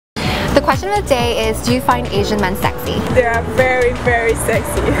The question of the day is, do you find Asian men sexy? They are very, very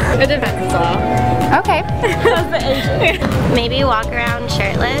sexy. It depends as well. Okay. Maybe walk around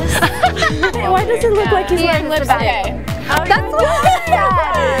shirtless. Why does it look like he's wearing lipstick? That's what I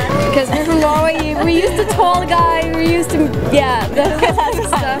said. Because we're from Norway, we're used to tall guy, we're used to, yeah, that kind of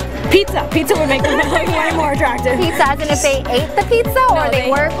stuff. Pizza would make them way more attractive. Pizza, as in if they ate the pizza or they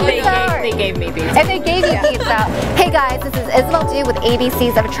were pizza? They gave me pizza. If they gave you pizza. Hey guys, this is Isabel Du with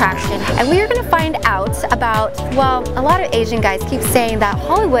ABCs of Attraction, and we are going to find out about, well, a lot of Asian guys keep saying that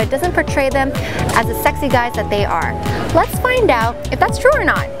Hollywood doesn't portray them as the sexy guys that they are. Let's find out if that's true or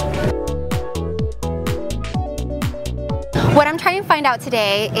not. What I'm trying to find out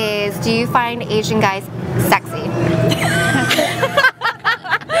today is, do you find Asian guys sexy?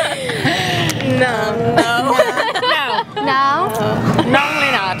 No.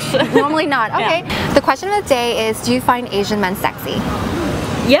 Normally not. Normally not. Okay. Yeah. The question of the day is, do you find Asian men sexy?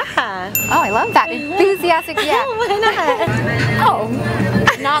 Yeah. Oh, I love that. Enthusiastic, yeah. Why not? Oh.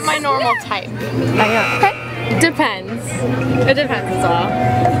 Not my normal type. Okay. Depends. It depends as well.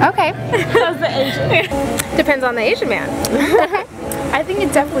 Okay. How's the Asian? Depends on the Asian man. I think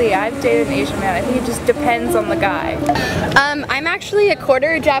it definitely, I've dated an Asian man. I think it just depends on the guy. I'm actually a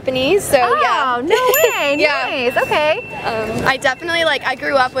quarter Japanese, so yeah. Oh, no way. Yeah. Nice. Okay. I definitely I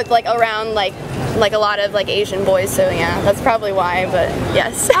grew up with around a lot of Asian boys, so yeah, that's probably why, but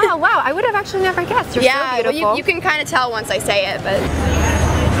yes. Oh, wow. I would have actually never guessed. You're so beautiful. Well, you can kind of tell once I say it, but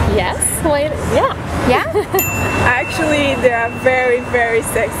yes. Wait, yeah. Yeah? Actually, they are very, very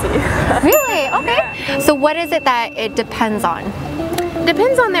sexy. Really? Okay. Yeah. So what is it that it depends on?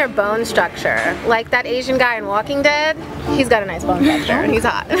 Depends on their bone structure. Like that Asian guy in Walking Dead, he's got a nice bone structure and he's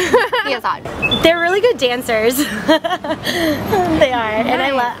hot. He is hot. They're really good dancers. They are, and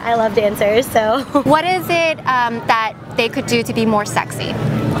I love dancers. So, what is it that they could do to be more sexy?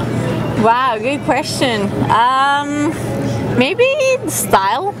 Wow, good question. Maybe the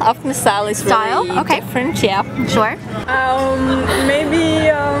style. Often the style is really okay. different, yeah. Sure. Maybe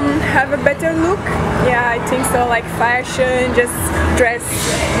have a better look. Yeah, I think so, like fashion, just dress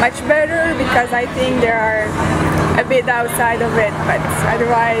much better, because I think they are a bit outside of it, but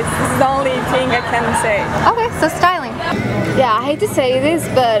otherwise this is the only thing I can say. Okay, so styling. Yeah, I hate to say this,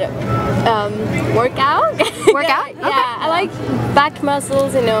 but workout. Workout? Yeah, I like back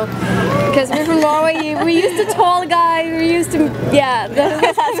muscles, you know, because we're from Norway, we're used to tall guy, we're used to, yeah,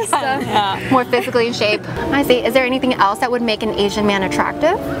 that kind of stuff. Yeah. More physically in shape. I see. Is there anything else that would make an Asian man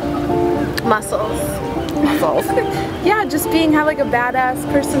attractive? Muscles. Yeah, just have like a badass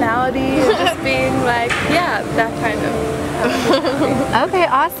personality, and just being like, yeah, that kind of. Okay,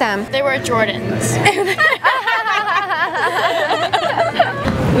 awesome. They wear Jordans.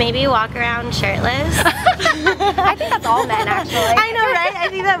 maybe walk around shirtless. I think that's all men, actually. I know, right? I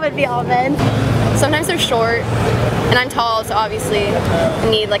think that would be all men. Sometimes they're short, and I'm tall, so obviously I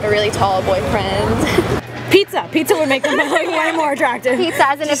need like a really tall boyfriend. Pizza would make them way more attractive. Pizza,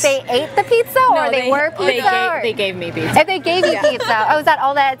 as in if they ate the pizza, or they were pizza? They gave me pizza. If they gave you pizza. Oh, is that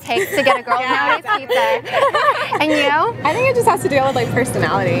all that it takes to get a girl nowadays? Pizza. And you? I think it just has to deal with like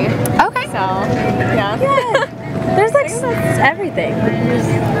personality. Okay. So, yeah. There's like everything.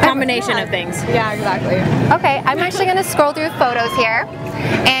 Combination of things. Yeah, exactly. Okay, I'm actually going to scroll through photos here,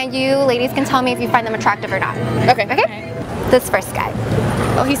 and you ladies can tell me if you find them attractive or not. Okay. Okay? This first guy.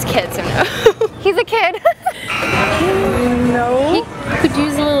 Oh, he's a kid, so no. He's a kid. No. He could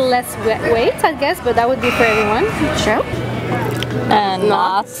use a little less weight, I guess, but that would be for everyone. True.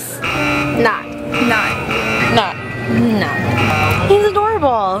 Not. No. He's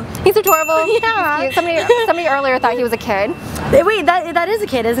adorable. He's adorable. Yeah. He's cute. Somebody earlier thought he was a kid. Wait, that is a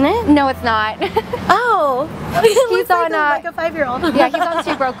kid, isn't it? No, it's not. Oh. He's on like a 5-year-old. Yeah, he's on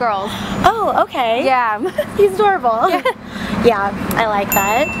Two Broke Girls. Oh, okay. Yeah. He's adorable. Yeah, I like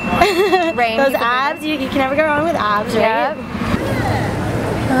that. Rain, those abs, you can never go wrong with abs, right?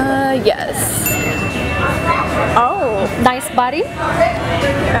 Yep. Yes. Oh, nice body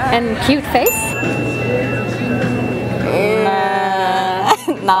and cute face.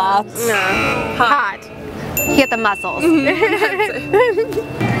 Not. No. Hot. He had the muscles.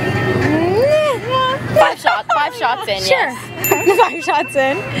 5 shots in, Sure. yes. 5 shots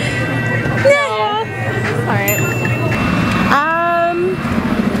in. No. Alright.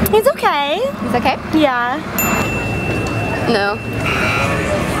 He's okay. It's okay? Yeah. No.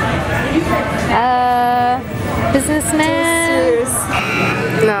 Businessman.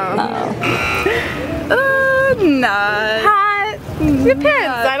 No. Not. Hot.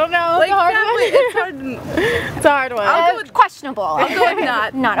 Depends. I don't know. Like, It's a hard one. I'll go with questionable. I'll go with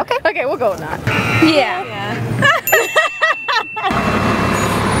not. Not, okay. Okay, we'll go with not. Yeah.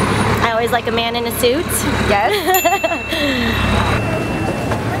 I is like a man in a suit? Yes.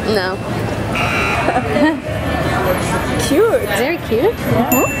 No. Cute. Very cute.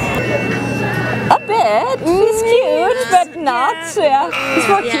 A bit. He's cute, but not. Yeah. He's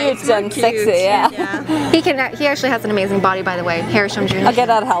more cute than sexy. Yeah. He actually has an amazing body, by the way. Harrison Jr. Okay,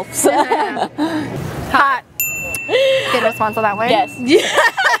 that helps. Hot. Good response on that one. Yes.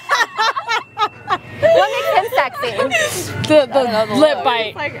 What makes him sexy? The lip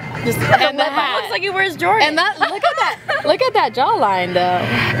bite. And that looks like he wears Jordans. And that look at that jawline though.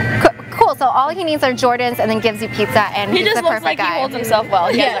 Cool. So all he needs are Jordans, and then gives you pizza, and He he's just the looks perfect like guy. he holds himself well.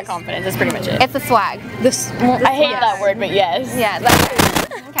 He has that confidence. That's pretty much it. It's the swag. I hate that word, but yes. Yeah.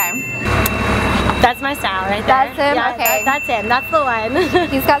 That's okay. That's my style right there. That's him? Yeah, Okay. That's him. That's the one.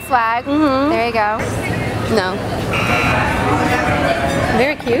 He's got swag. There you go. No.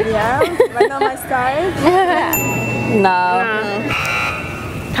 Very cute. Yeah, but not my style. No.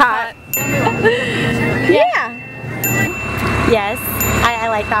 Hot. Yeah. Yes, I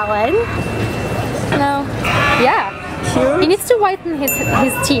like that one. No. Yeah. Cute. He needs to whiten his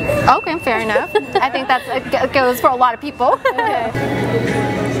teeth. Okay, fair enough. I think that goes for a lot of people.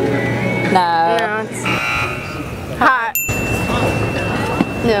 No. Hot.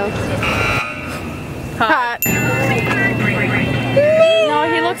 No. Hot. No,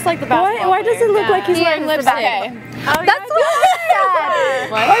 he looks like the basketball Why does it look like he's He wearing is lipstick? the That's what I said.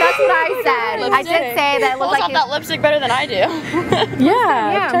 That's what I said. I did say that it looked Pulls like off that lipstick better than I do.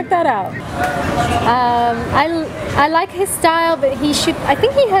 Yeah, check that out. I like his style, but he should. I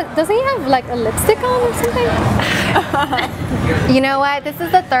think he has. Doesn't he have like a lipstick on or something? You know what? This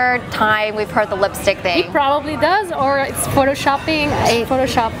is the third time we've heard the lipstick He thing. probably does, or it's photoshopping.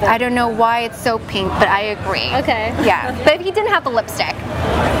 Photoshop it. I don't know why it's so pink, but I agree. Okay. Yeah, but if he didn't have the lipstick.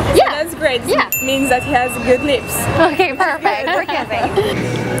 Yeah, that's great. Yeah. It means that he has good lips. Okay, perfect. We're kissing.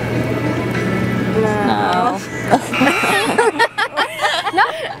 No.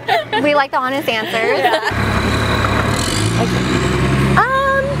 No. We like the honest answers.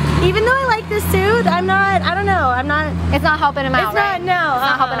 Even though I like this suit, I don't know, It's not helping him out, it's right? not, no. It's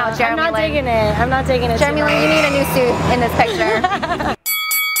not helping out Jeremy I'm not Lin. digging it. I'm not digging it. Jeremy too Lin, much. you need a new suit in this picture.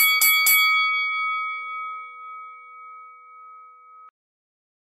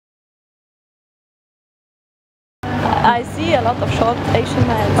 I see a lot of short Asian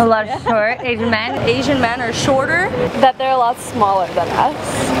men. A lot of short Asian men. Asian men are shorter, that they're a lot smaller than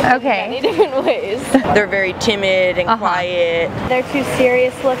us. Okay. In different ways. They're very timid and quiet. They're too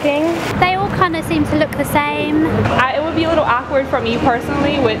serious looking. They all kind of seem to look the same. It would be a little awkward for me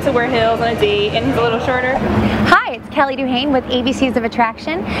personally to wear heels on a date and he's a little shorter. Hi, it's Kelly Duhane with ABCs of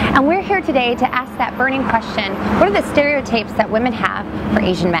Attraction, and we're here today to ask that burning question: what are the stereotypes that women have for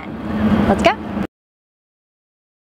Asian men? Let's go.